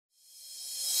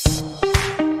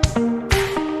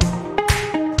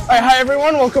right, hi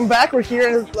everyone, welcome back. We're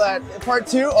here in part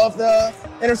 2 of the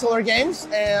Intersolar Games,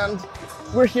 and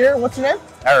we're here. What's your name?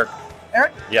 Erik.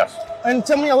 Erik? Yes. And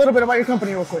tell me a little bit about your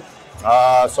company real quick.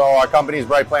 So our company is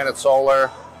Bright Planet Solar.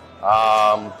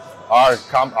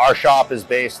 Our shop is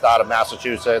based out of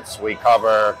Massachusetts. We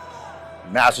cover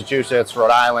Massachusetts,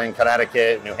 Rhode Island,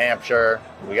 Connecticut, New Hampshire.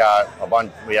 We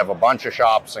have a bunch of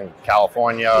shops in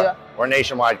California. Yeah. We're a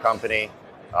nationwide company.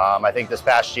 I think this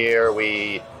past year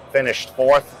we finished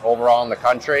 4th overall in the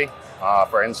country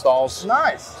for installs.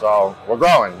 Nice. So we're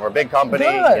growing. We're a big company.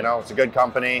 Good. You know, it's a good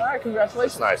company. All right,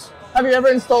 congratulations. It's nice. Have you ever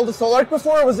installed a Sol-Ark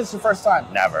before, or was this your first time?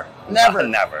 Never. Never?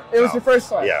 Never. It was your first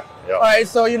time? Yeah. All right,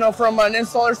 so, from an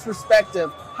installer's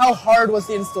perspective, how hard was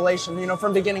the installation,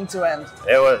 from beginning to end?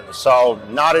 It was, so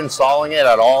not installing it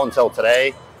at all until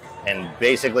today, and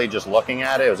basically just looking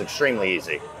at it, it was extremely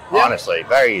easy. Yeah. Honestly,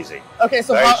 very easy. Okay,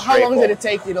 so how long did it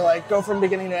take you to go from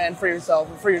beginning to end for yourself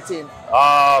and for your team?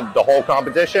 The whole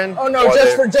competition? Oh no,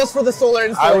 just for the solar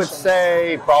installation. I would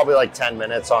say probably like 10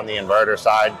 minutes on the inverter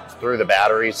side through the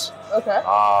batteries. Okay.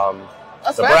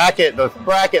 The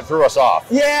bracket threw us off.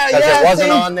 Yeah, because it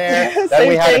wasn't on there. Then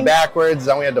we had it backwards.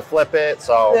 Then we had to flip it.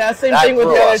 So yeah, same thing with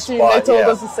the other team. They told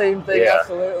us the same thing. Yeah.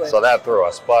 Absolutely. So that threw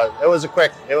us, but it was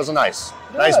a nice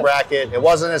bracket. It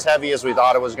wasn't as heavy as we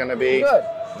thought it was going to be. Good.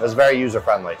 It was very user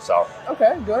friendly. So.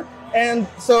 Okay, good. And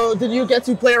so, did you get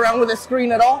to play around with the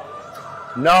screen at all?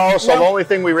 No, the only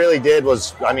thing we really did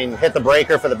was, hit the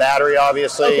breaker for the battery,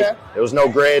 obviously. Okay. There was no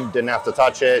grid, didn't have to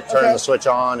touch it, turn the switch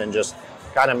on, and just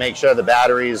kind of make sure the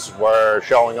batteries were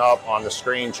showing up on the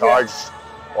screen charged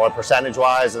or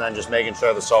percentage-wise, and then just making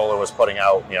sure the solar was putting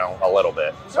out, a little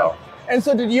bit. So. And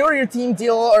so did you or your team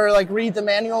deal or read the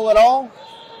manual at all?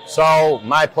 So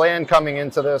my plan coming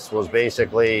into this was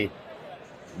basically,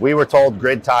 we were told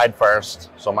grid tied first.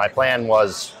 So my plan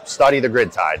was study the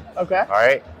grid tied. Okay. All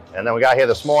right. And then we got here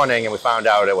this morning and we found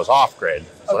out it was off grid.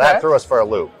 So that threw us for a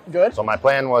loop. Good. So my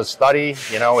plan was study,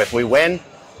 if we win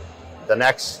the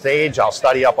next stage, I'll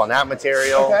study up on that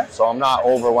material. Okay. So I'm not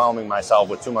overwhelming myself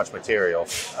with too much material.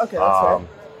 Okay, that's fair.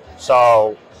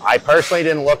 So I personally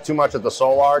didn't look too much at the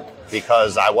Sol-Ark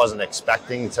because I wasn't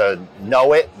expecting to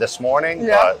know it this morning.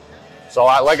 Yeah. But, so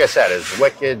like I said, it's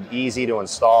wicked, easy to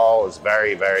install. It's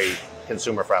very, very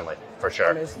consumer friendly, for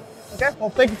sure. Amazing. Okay, well,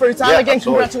 thank you for your time. Again,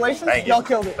 absolutely. Congratulations. Thank you. Y'all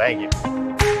killed it. Thank you.